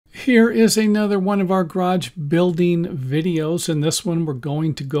Here is another one of our garage building videos. In this one, we're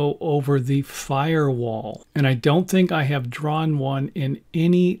going to go over the firewall. And I don't think I have drawn one in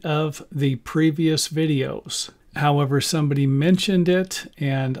any of the previous videos. However, somebody mentioned it,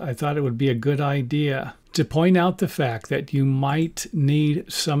 and I thought it would be a good idea to point out the fact that you might need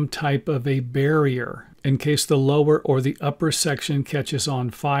some type of a barrier in case the lower or the upper section catches on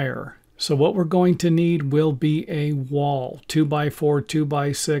fire. So what we're going to need will be a wall, 2x4,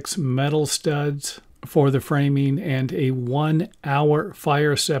 2x6 metal studs for the framing, and a 1 hour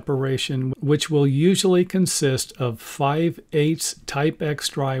fire separation, which will usually consist of 5/8 type X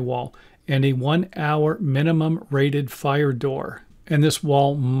drywall and a 1 hour minimum rated fire door. And this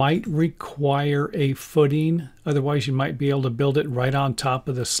wall might require a footing, otherwise you might be able to build it right on top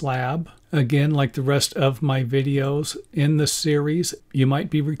of the slab. Again, like the rest of my videos in the series, you might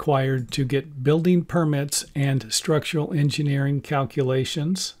be required to get building permits and structural engineering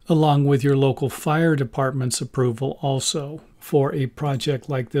calculations, along with your local fire department's approval also for a project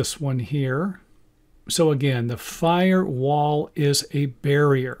like this one here. So again, the firewall is a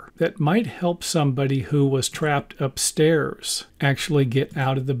barrier that might help somebody who was trapped upstairs actually get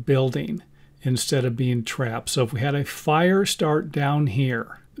out of the building instead of being trapped. So if we had a fire start down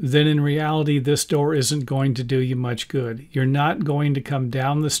here, then in reality, this door isn't going to do you much good. You're not going to come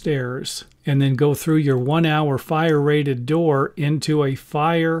down the stairs and then go through your 1 hour fire rated door into a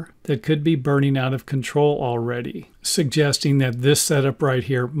fire that could be burning out of control already, suggesting that this setup right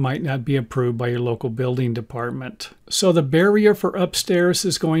here might not be approved by your local building department. So the barrier for upstairs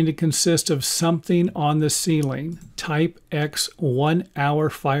is going to consist of something on the ceiling, type X 1 hour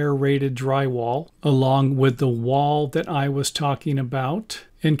fire rated drywall, along with the wall that I was talking about.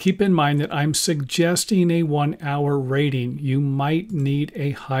 And keep in mind that I'm suggesting a 1 hour rating. You might need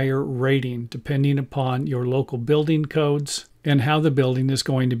a higher rating depending upon your local building codes and how the building is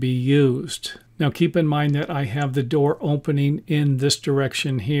going to be used. Now keep in mind that I have the door opening in this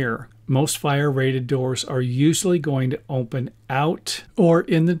direction here. Most fire rated doors are usually going to open out or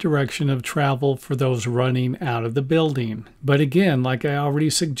in the direction of travel for those running out of the building. But again, like I already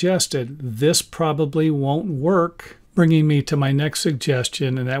suggested, this probably won't work, bringing me to my next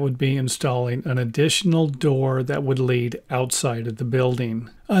suggestion, and that would be installing an additional door that would lead outside of the building.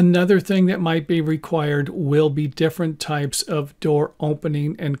 Another thing that might be required will be different types of door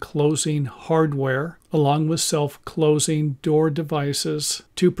opening and closing hardware, along with self-closing door devices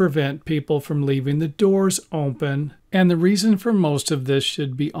to prevent people from leaving the doors open. And the reason for most of this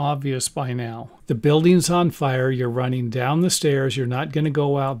should be obvious by now. The building's on fire, you're running down the stairs, you're not going to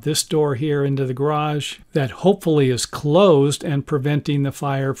go out this door here into the garage that hopefully is closed and preventing the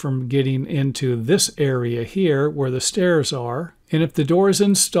fire from getting into this area here where the stairs are. And if the door is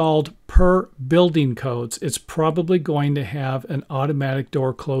installed per building codes, it's probably going to have an automatic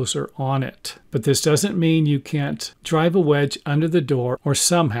door closer on it. But this doesn't mean you can't drive a wedge under the door or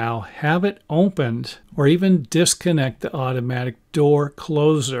somehow have it opened or even disconnect the automatic door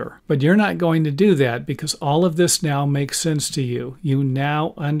closer. But you're not going to do that because all of this now makes sense to you. You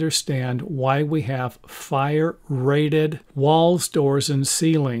now understand why we have fire rated walls, doors, and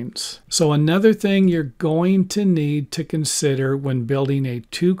ceilings. So another thing you're going to need to consider when building a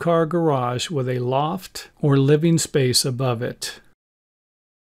 2-car garage with a loft or living space above it.